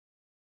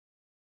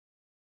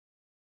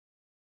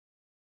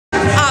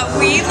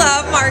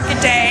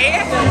market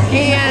day,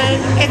 and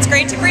it's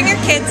great to bring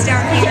your kids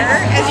down here.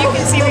 As you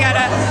can see, we got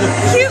a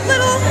cute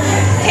little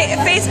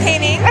face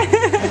painting,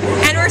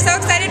 and we're so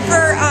excited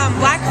for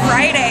Black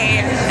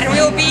Friday, and we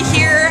will be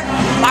here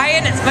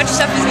buying as much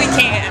stuff as we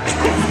can.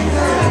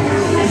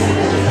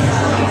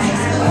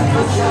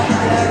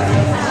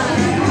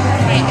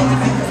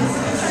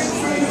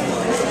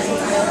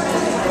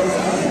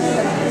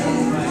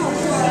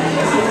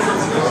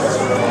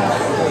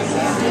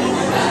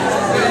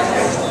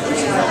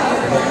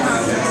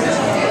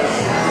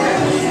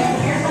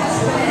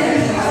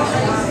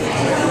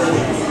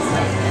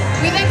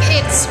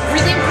 It's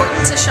really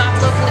important to shop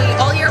locally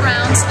all year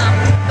round,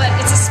 but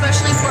it's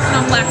especially important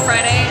on Black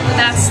Friday.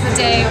 That's the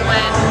day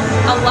when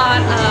a lot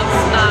of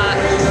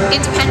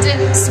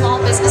independent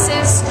small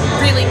businesses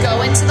really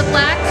go into the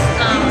black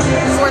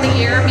for the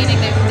year, meaning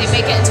they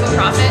make it into a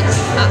profit.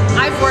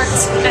 I've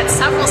worked at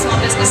several small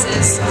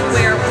businesses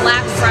where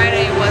Black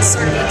Friday was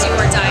sort of a do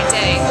or die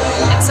day,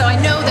 and so I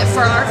know that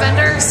for our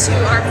vendors who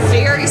are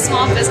very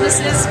small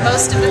businesses,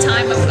 most of the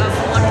time of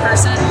one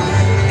person,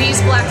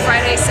 these Black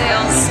Friday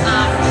sales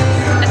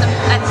and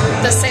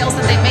the sales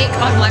that they make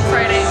on Black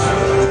Friday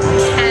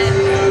can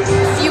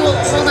fuel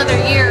a whole other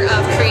year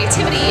of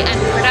creativity and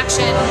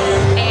production,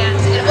 and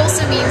it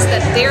also means that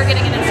they're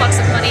getting an influx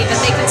of money that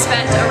they can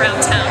spend around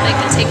town. They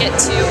can take it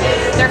to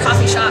their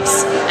coffee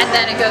shops, and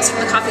then it goes from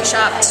the coffee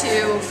shop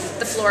to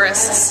the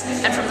florists,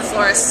 and from the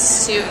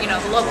florists to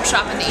the local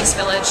shop in the East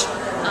Village.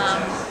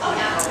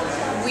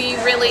 We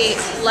really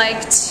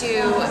like to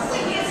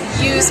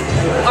use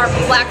our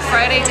Black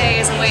Friday day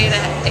as a way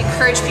to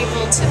encourage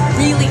people to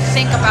really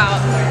think about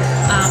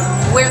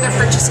where their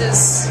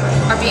purchases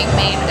are being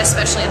made,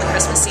 especially in the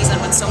Christmas season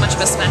when so much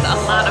of us spend a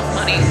lot of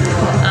money.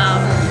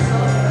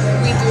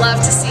 We'd love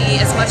to see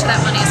as much of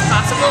that money as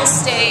possible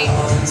stay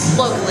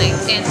locally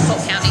in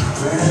Polk County.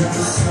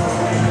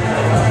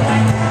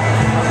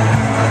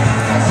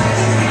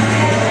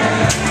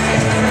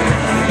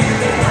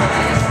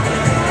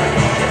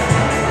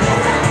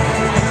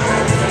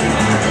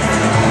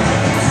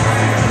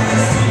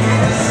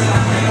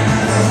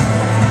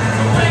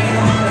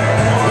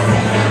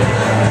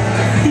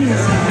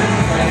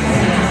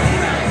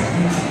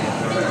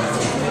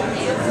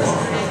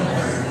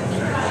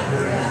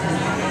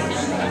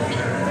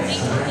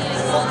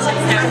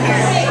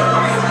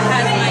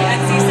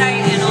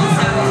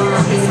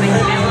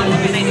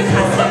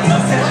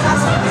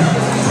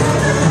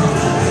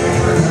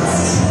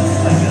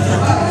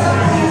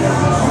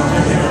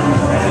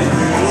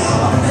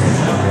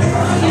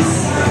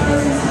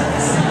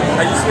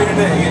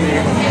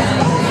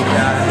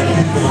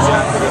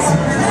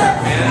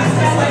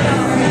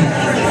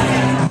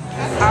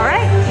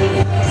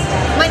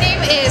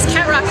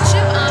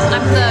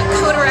 I'm the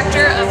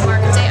co-director of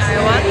Market Day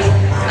Iowa,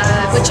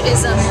 which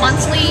is a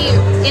monthly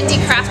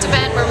indie craft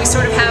event where we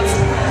sort of have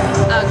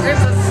a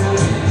group of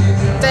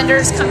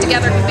vendors come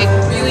together who make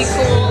really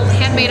cool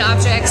handmade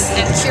objects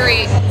and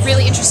curate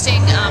really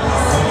interesting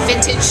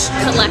vintage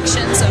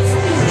collections of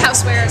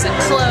housewares and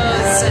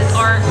clothes and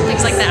art and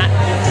things like that.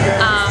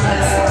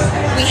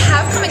 We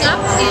have coming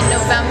up in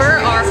November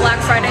our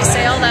Black Friday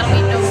sale. That'll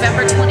be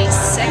November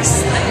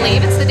 26th, I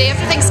believe. It's the day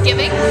after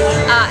Thanksgiving.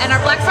 And our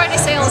Black Friday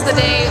sale is the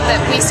day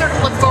that we sort of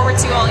look forward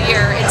to all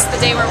year. It's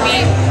the day where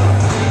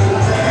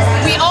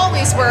we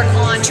always work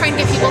on trying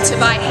to get people to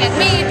buy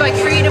handmade, buy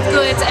creative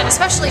goods, and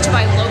especially to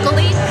buy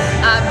locally.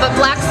 But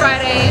Black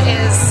Friday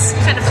is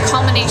kind of the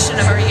culmination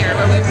of our year,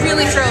 where we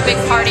really throw a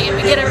big party and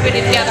we get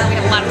everybody together. We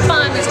have a lot of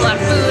fun, there's a lot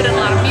of food and a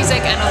lot of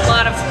music and a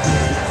lot of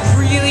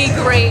really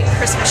great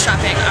Christmas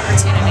shopping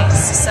opportunities.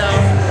 So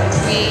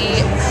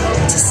we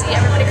hope to see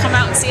everybody come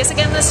out and see us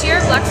again this year,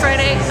 Black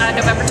Friday,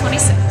 November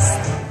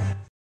 26th.